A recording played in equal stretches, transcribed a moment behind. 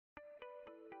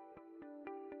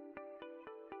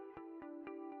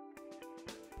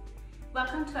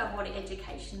Welcome to our water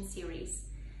education series.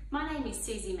 My name is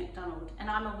Suzy McDonald and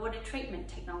I'm a water treatment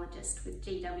technologist with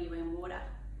GWM Water.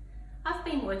 I've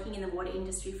been working in the water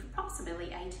industry for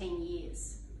approximately 18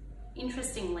 years.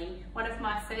 Interestingly, one of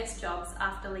my first jobs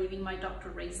after leaving my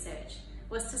doctoral research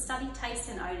was to study taste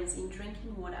and odours in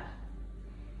drinking water.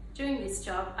 During this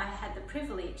job, I had the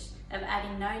privilege of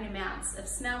adding known amounts of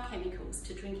smell chemicals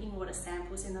to drinking water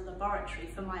samples in the laboratory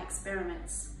for my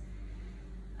experiments.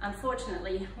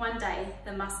 Unfortunately, one day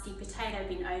the musty potato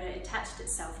bin odour attached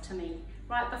itself to me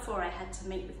right before I had to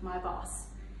meet with my boss.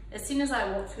 As soon as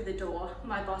I walked through the door,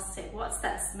 my boss said, "What's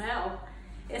that smell?"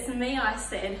 "It's me," I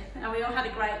said, and we all had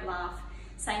a great laugh,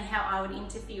 saying how I would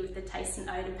interfere with the taste and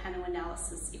odour panel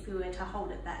analysis if we were to hold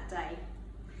it that day.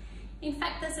 In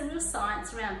fact, there's a real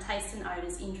science around taste and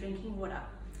odours in drinking water.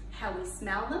 How we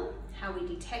smell them, how we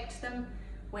detect them,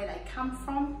 where they come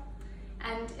from,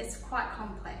 and it's quite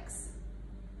complex.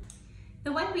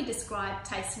 The way we describe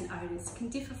taste and odours can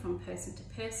differ from person to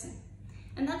person,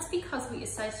 and that's because we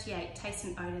associate taste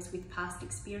and odours with past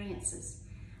experiences.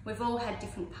 We've all had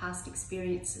different past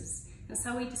experiences, and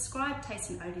so we describe taste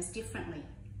and odours differently.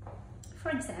 For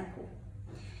example,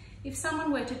 if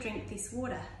someone were to drink this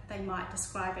water, they might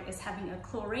describe it as having a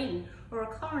chlorine or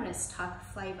a chlorinous type of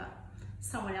flavour.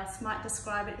 Someone else might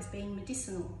describe it as being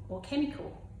medicinal or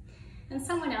chemical, and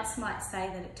someone else might say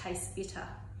that it tastes bitter,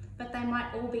 but they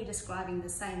might all be describing the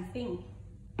same thing.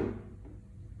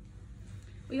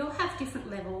 We all have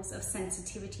different levels of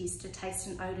sensitivities to taste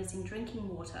and odours in drinking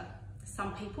water.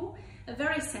 Some people are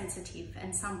very sensitive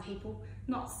and some people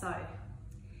not so.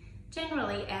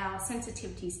 Generally, our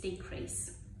sensitivities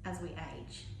decrease as we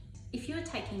age. If you're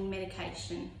taking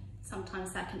medication,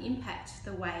 sometimes that can impact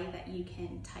the way that you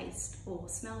can taste or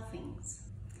smell things.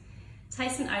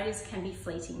 Taste and odours can be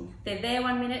fleeting. They're there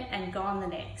one minute and gone the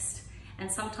next.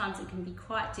 And sometimes it can be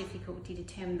quite difficult to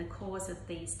determine the cause of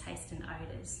these taste and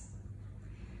odours.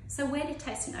 So where do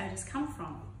taste and odours come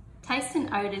from? Taste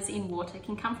and odours in water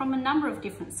can come from a number of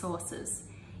different sources.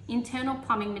 Internal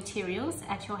plumbing materials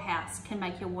at your house can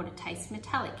make your water taste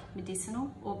metallic,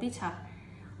 medicinal or bitter,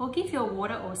 or give your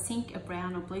water or sink a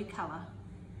brown or blue colour.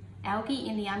 Algae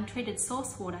in the untreated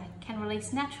source water can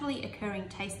release naturally occurring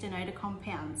taste and odour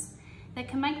compounds that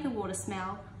can make the water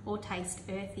smell or taste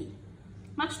earthy,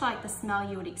 much like the smell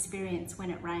you would experience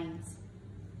when it rains.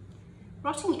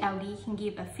 Rotting algae can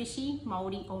give a fishy,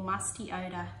 mouldy or musty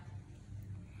odour.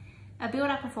 A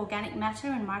build-up of organic matter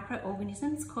and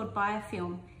microorganisms called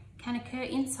biofilm can occur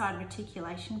inside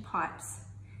reticulation pipes,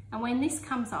 and when this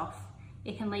comes off,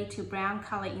 it can lead to brown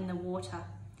colour in the water,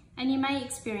 and you may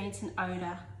experience an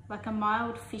odour like a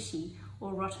mild fishy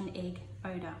or rotten egg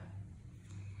odour.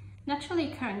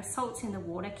 Naturally occurring salts in the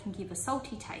water can give a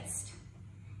salty taste,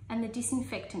 and the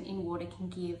disinfectant in water can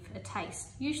give a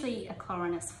taste, usually a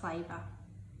chlorinous flavour.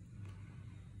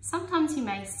 Sometimes you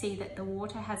may see that the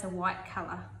water has a white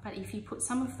colour, but if you put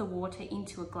some of the water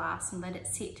into a glass and let it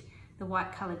sit, the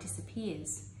white colour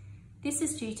disappears. This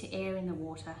is due to air in the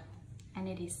water, and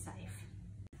it is safe.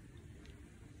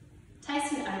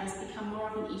 Taste and odours become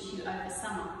more of an issue over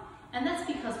summer, and that's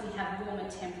because we have warmer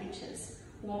temperatures.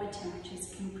 Warmer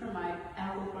temperatures can promote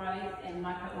algal growth and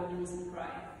microorganism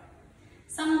growth.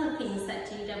 Some of the things that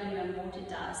GWM Water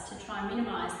does to try and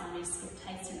minimise the risk of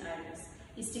taste and odours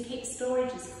is to keep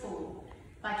storages full.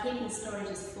 By keeping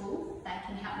storages full, they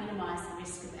can help minimise the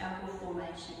risk of algal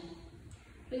formation.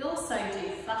 We also do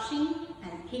flushing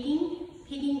and pigging.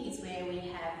 Pigging is where we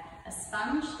have a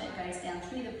sponge that goes down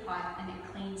through the pipe and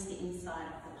it cleans the inside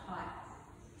of the pipe.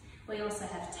 We also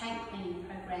have tank cleaning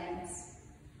programs.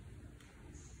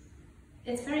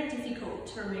 It's very difficult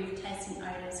to remove taste and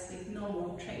odours with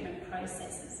normal treatment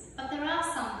processes, but there are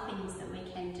some things that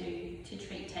we can do to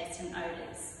treat taste and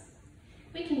odours.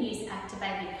 We can use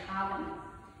activated carbon.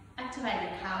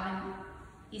 Activated carbon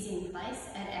is in place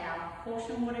at our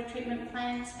Horsham water treatment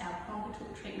plant, our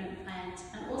Clonbuttook treatment plant,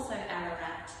 and also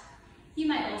Ararat. You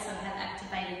may also have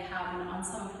activated carbon on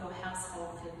some of your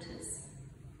household filters.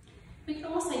 We can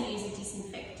also use a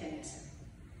disinfectant.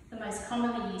 The most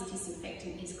commonly used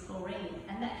disinfectant is chlorine,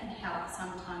 and that can help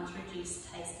sometimes reduce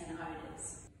taste and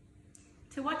odours.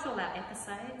 To watch all our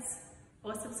episodes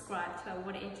or subscribe to our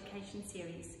water education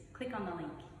series, click on the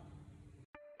link.